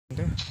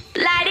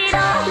Light it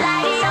up,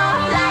 light it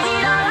up, light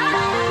it up.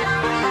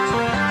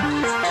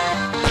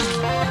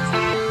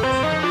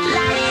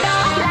 Light it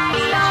up, light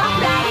it up,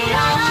 light it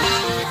up.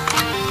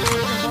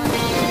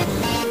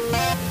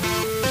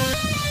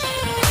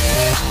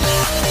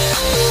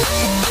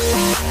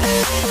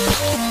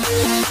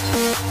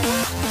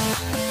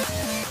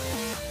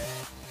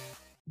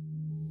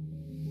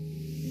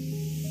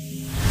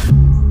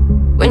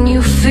 When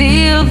you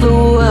feel the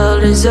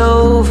world is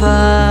over,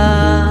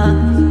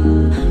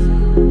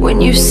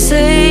 when you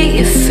say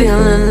you're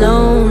feeling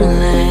lonely,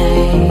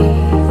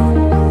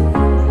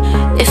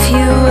 if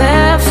you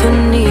ever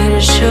need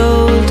a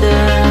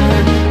shoulder,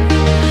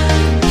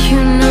 you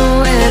know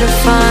where to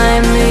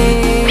find me.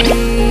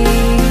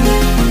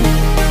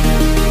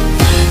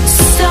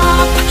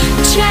 Stop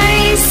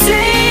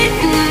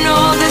chasing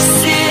all the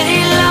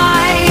city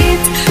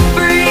lights.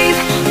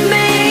 Breathe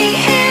me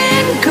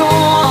in, go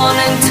on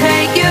and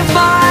take your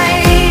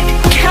bite.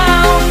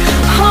 Count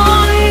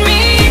on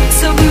me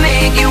to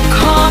make you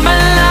come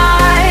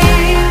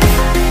alive.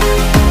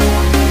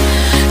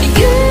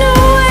 You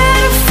know where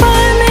to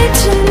find me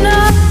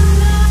tonight.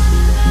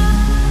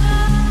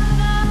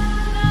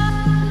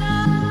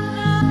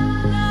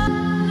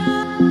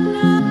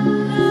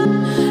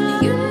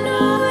 You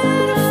know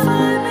where to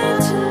find me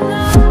tonight. You know where to find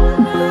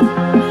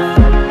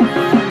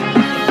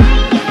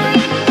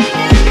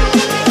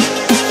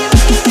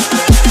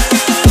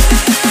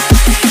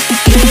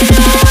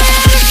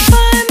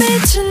me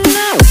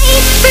tonight.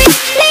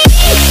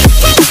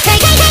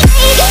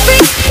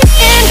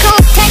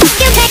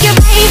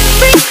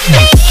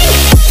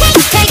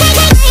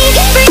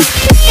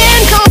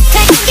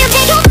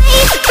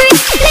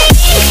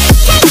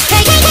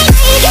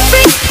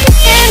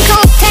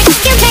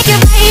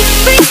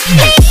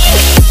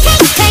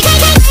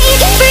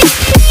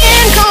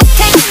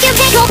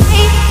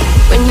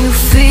 When you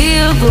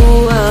feel the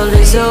world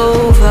is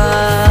over,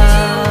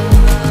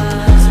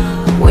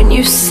 when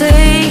you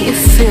say you're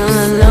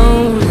feeling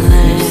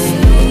lonely,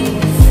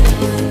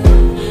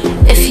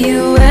 if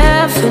you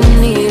ever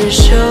need a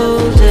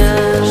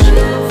shoulder,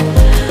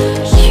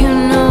 you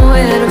know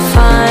where to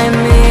find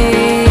me.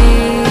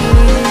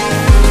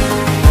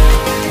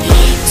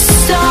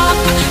 Stop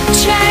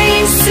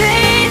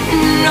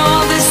chasing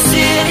all the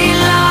city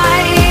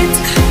lights.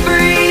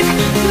 Breathe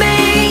me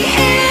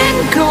in,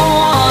 go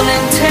on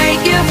and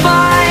take your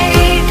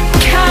bite.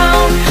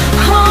 Count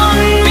on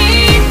me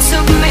to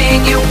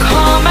make you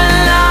come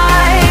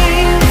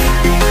alive.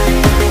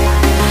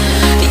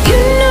 You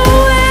know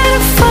where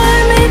to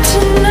find me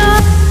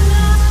tonight.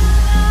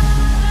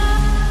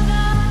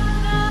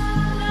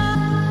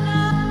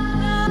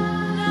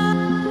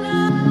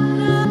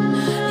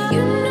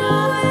 You know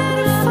where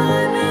to find me tonight. You know where to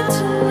find me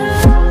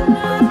tonight.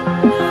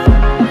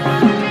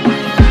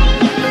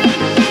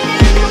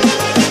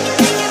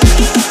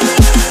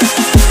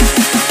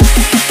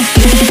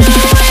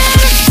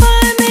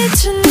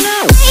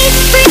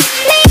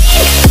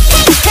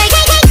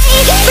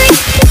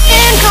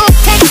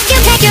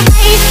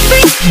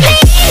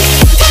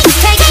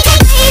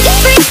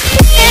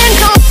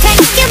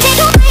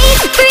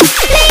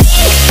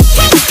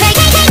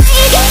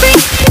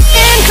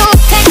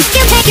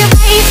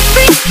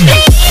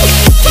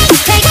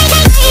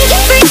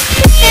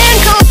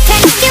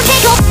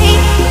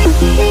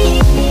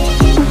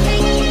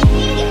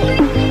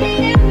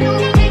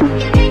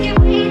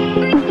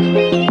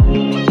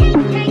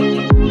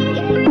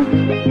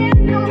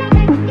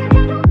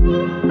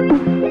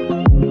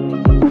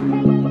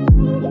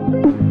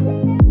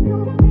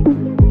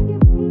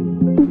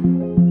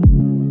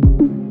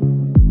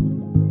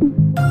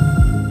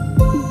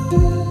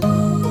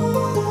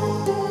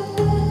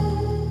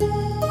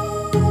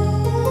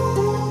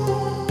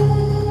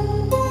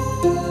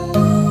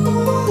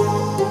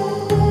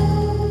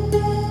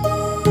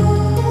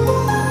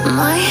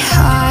 My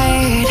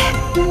heart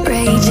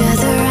rages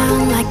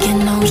around like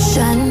an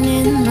ocean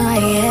in my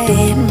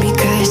head,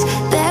 because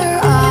there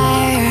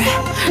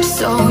are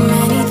so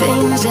many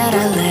things that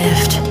I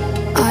left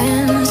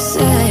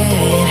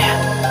unsaid.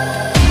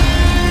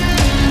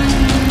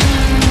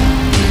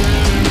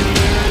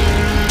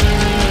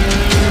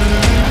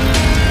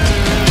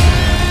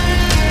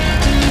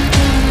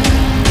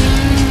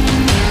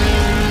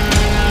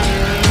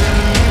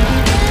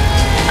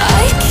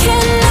 I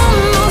can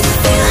almost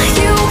feel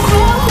you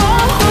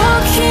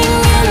walking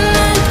in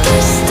the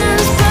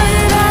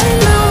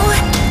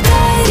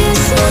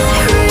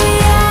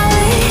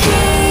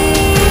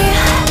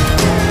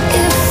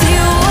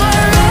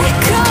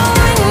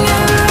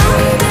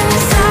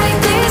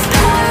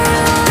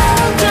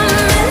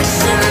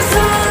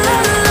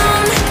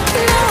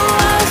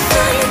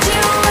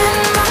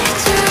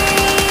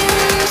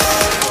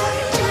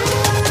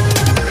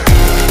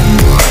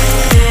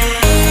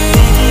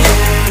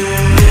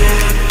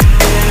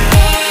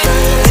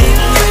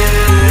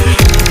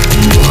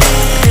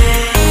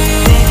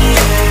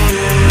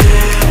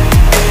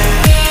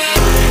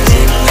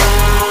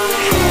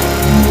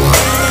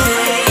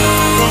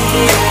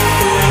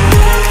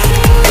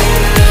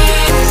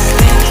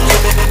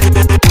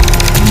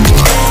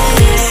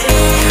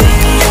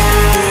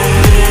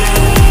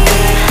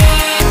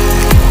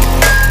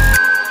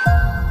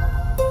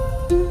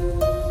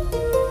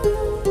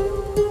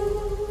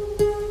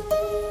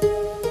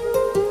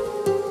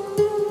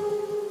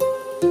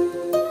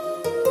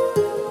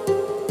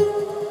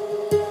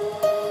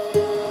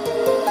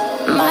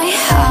My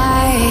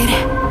heart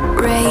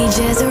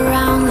rages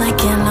around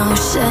like an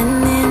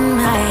ocean in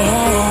my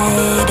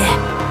head.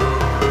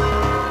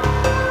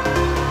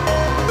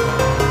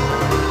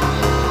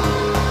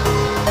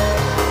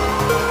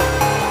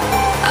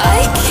 I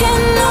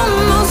can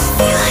almost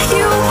feel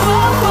you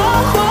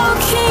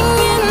walking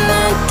in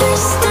the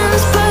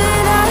distance,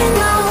 but I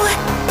know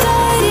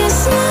that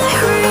it's not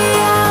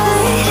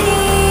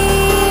reality.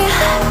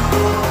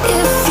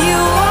 If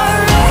you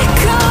are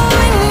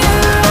echoing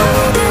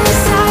around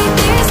inside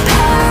these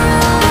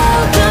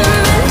parallel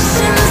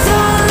dimensions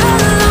all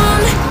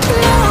alone,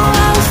 know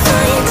I'll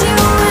find you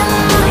in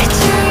my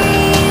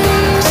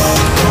dreams.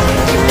 I'll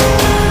find you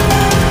in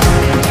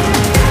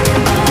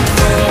my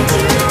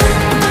walking in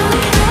the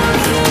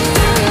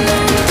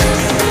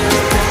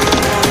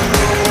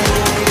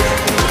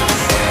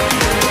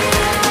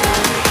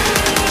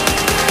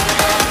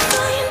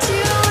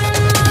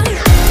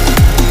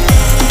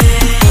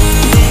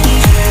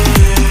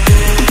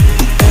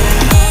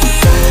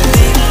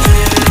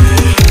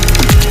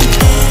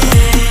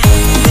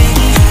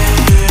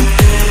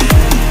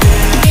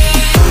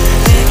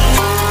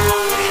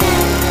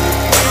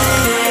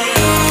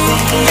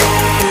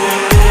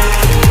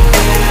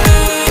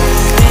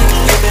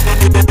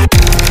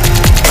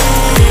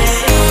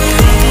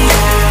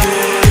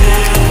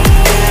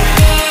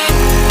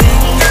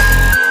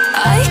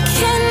I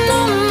can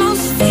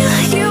almost feel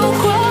you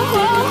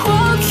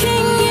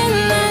walking in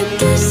the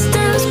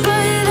distance,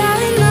 but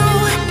I know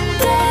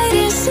that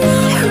it's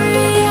not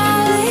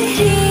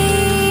reality.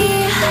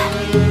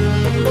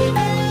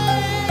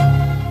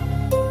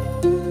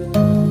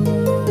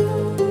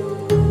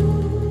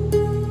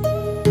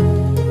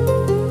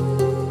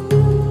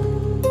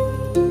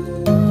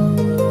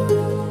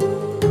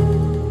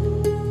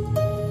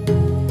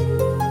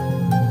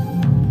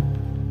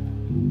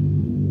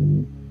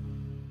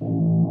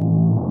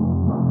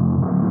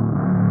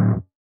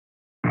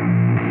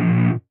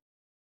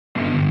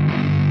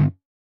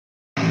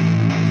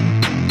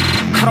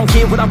 I don't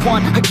get what I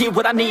want, I get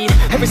what I need.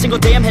 Every single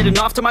day I'm heading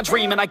off to my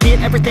dream, and I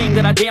get everything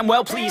that I damn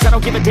well please. I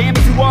don't give a damn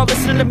if you all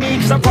listening to me,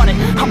 cause I run it.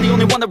 I'm the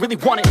only one that really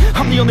want it,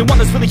 I'm the only one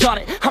that's really on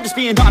it. I'm just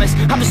being honest,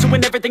 I'm just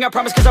doing everything I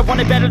promise, cause I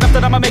want it bad enough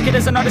that I'ma make it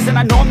as an artist. And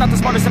I know I'm not the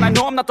smartest, and I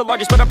know I'm not the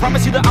largest, but I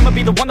promise you that I'ma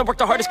be the one that worked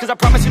the hardest, cause I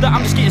promise you that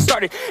I'm just getting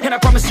started. And I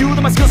promise you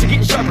that my skills are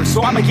getting sharper,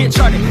 so I'ma get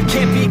charted.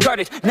 Can't be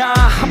guarded, nah,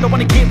 I'm the one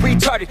to get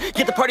retarded.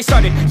 Get the party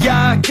started,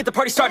 yeah, get the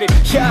party started.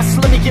 Yeah,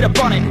 so let me get up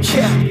on it,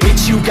 yeah.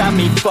 Bitch, you got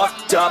me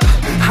fucked up,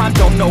 I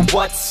don't know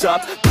what's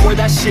up. Pour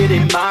that shit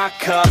in my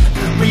cup,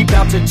 we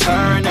bout to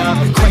turn up.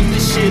 Crank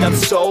this shit up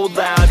so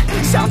loud,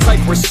 sounds like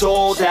we're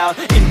sold out.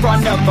 In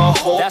front of a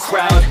whole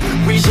crowd,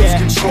 we lose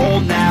control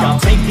now. Y'all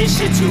take this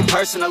shit too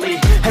personally,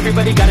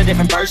 everybody got a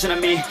different version of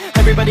me.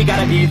 Everybody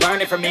gotta be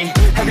learning from me,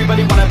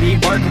 everybody wanna be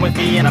working with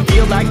me. And I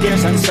feel like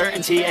there's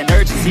uncertainty and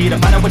urgency to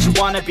find out what you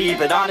wanna be.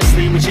 But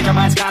honestly, we change our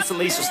minds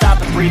constantly, so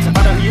stop and breathe to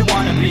find out who you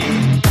wanna be.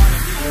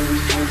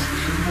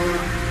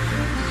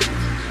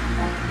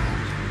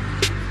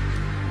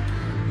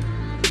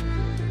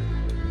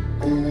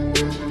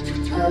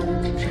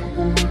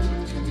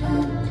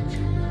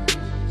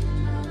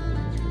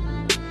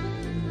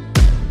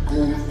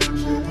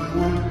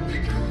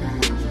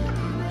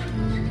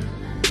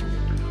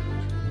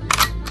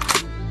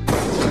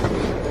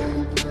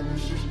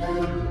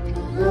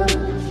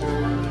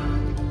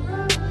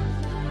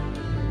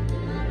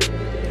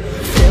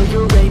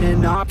 Failure ain't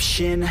an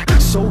option,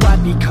 so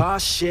I'd be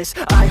cautious.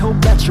 I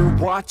hope that you're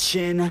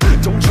watching,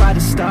 don't try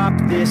to stop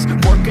this.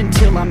 Work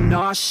until I'm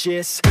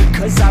nauseous,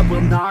 cause I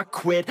will not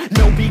quit.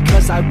 No,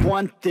 because I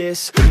want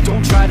this,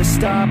 don't try to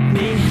stop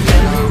me.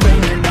 Failure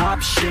ain't an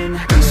option,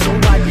 so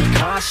I'd be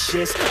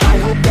cautious. I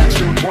hope that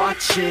you're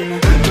watching,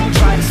 don't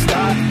try to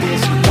stop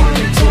this. Work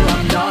until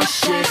I'm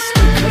nauseous,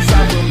 cause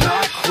I will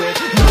not quit.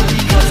 No,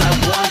 because I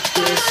want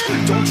this,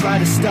 don't try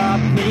to stop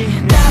me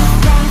now.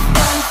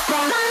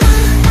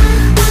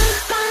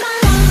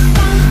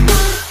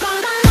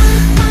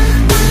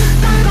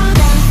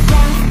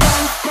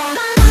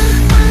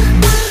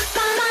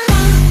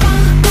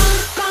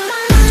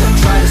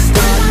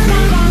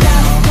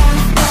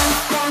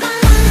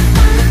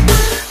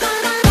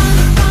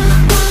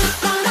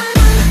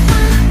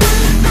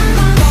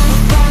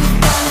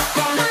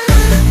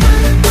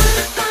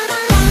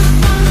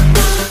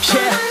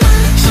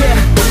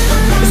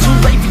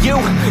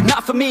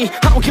 Me,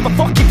 I don't give a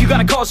fuck if you got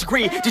a college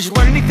degree. Did you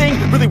learn anything?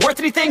 Really worth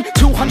anything?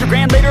 200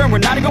 grand later and we're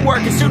not even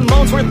working. Student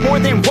loans worth more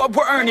than what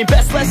we're earning.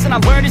 Best lesson I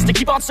learned is to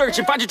keep on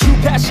searching. Find your true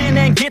passion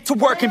and get to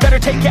work. And better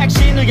take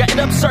action or you end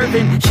up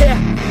serving. Yeah,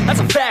 that's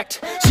a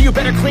fact. So you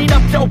better clean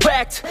up your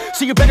act.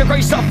 So you better grow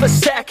yourself a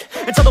sack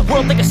and tell the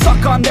world they can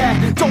suck on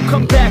that. Don't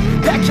come back,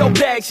 pack your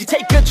bags. You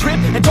take a trip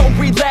and don't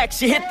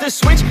relax. You hit the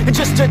switch and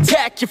just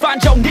attack. You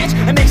find your niche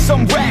and make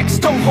some racks.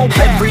 Don't hold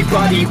back.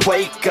 Everybody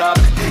wake up,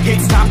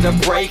 it's time to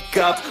break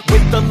up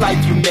with the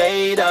life you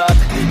made up.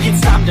 It's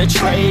it's time to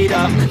trade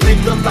up.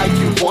 Live the life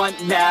you want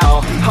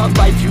now, a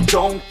life you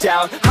don't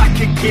doubt. I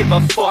could give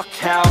a fuck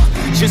how,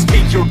 just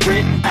figure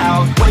it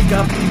out. Wake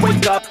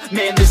up,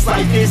 man, this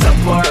life is a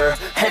blur.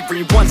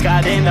 Everyone's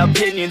got an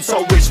opinion,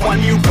 so which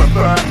one you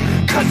prefer?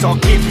 Cause I'll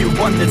give you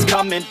one that's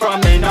coming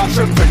from an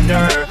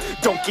entrepreneur.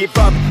 Don't give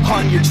up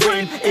on your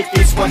dream if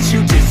it's what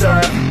you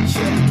deserve.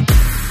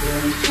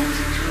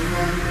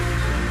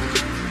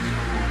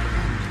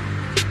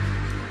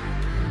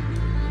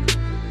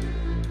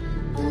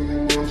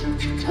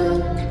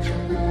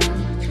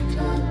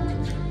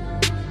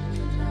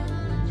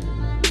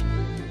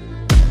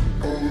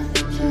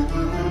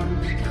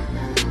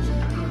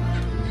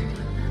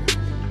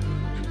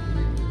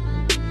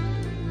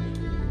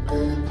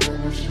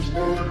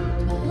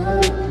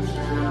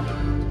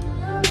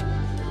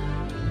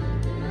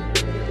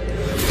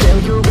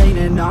 Failure ain't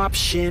an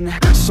option,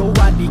 so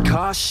I'd be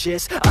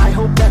cautious. I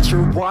hope that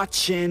you're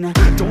watching.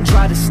 Don't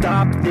try to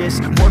stop this,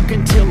 work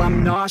until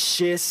I'm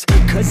nauseous.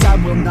 Cause I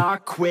will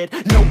not quit,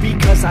 no,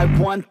 because I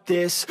want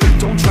this.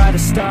 Don't try to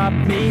stop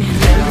me,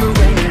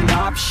 failure ain't an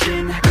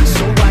option,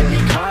 so I'd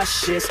be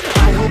cautious.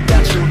 I hope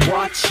that you're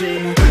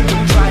watching.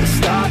 Don't try to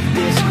stop this.